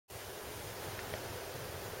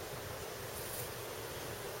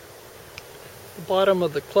The bottom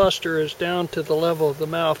of the cluster is down to the level of the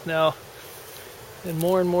mouth now, and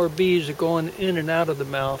more bees are going in and out of the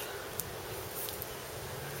mouth,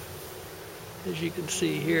 as you can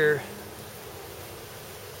see here.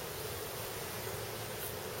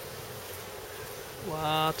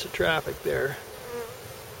 Lots of traffic there.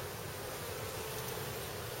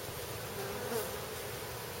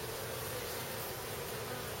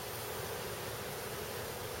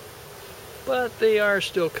 But they are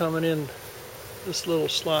still coming in this little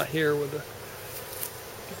slot here with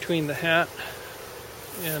between the hat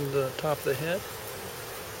and the top of the head.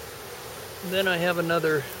 And then I have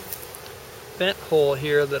another vent hole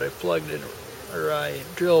here that I plugged in, or I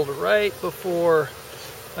drilled right before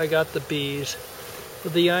I got the bees,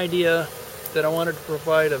 with the idea that I wanted to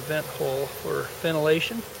provide a vent hole for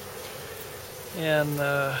ventilation. And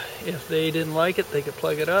if they didn't like it, they could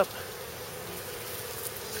plug it up.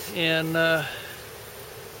 And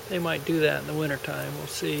they might do that in the wintertime. We'll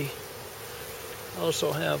see. I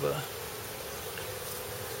also have a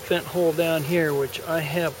vent hole down here which I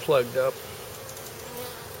have plugged up.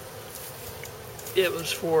 It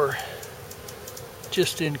was for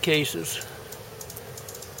just in cases.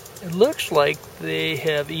 It looks like they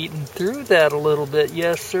have eaten through that a little bit.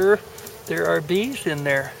 Yes, sir, there are bees in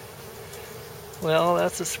there. Well,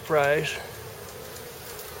 that's a surprise.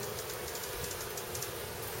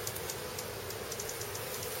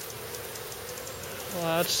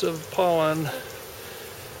 Lots of pollen.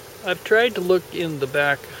 I've tried to look in the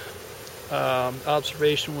back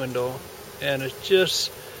observation window, and it's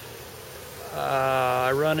just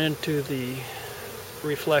I run into the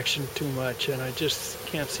reflection too much, and I just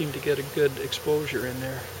can't seem to get a good exposure in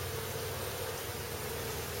there.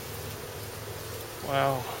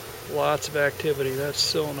 Wow, lots of activity. That's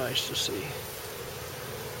so nice to see.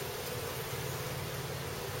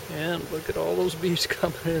 And look at all those bees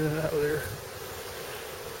coming in and out of there.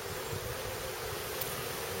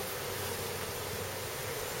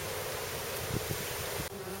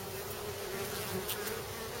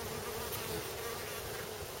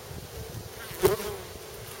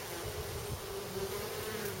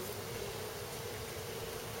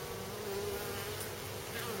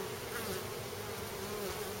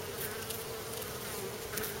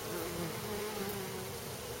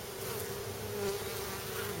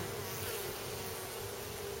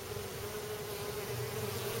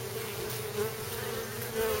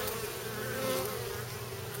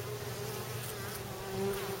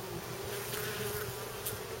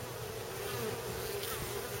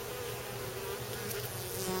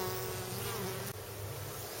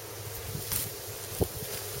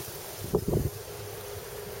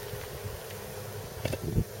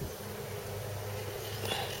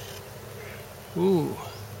 Ooh,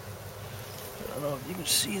 I don't know if you can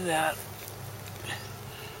see that.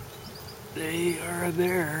 They are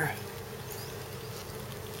there.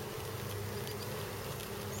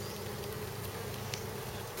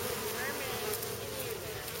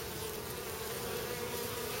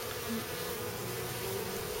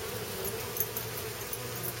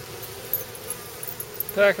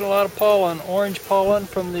 Packing a lot of pollen, orange pollen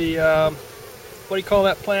from the, what do you call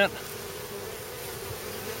that plant?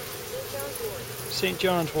 St.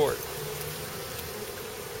 John's wort.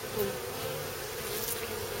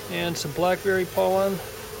 And some blackberry pollen.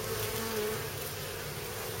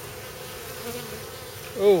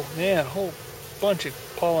 Oh man, a whole bunch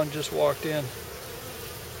of pollen just walked in.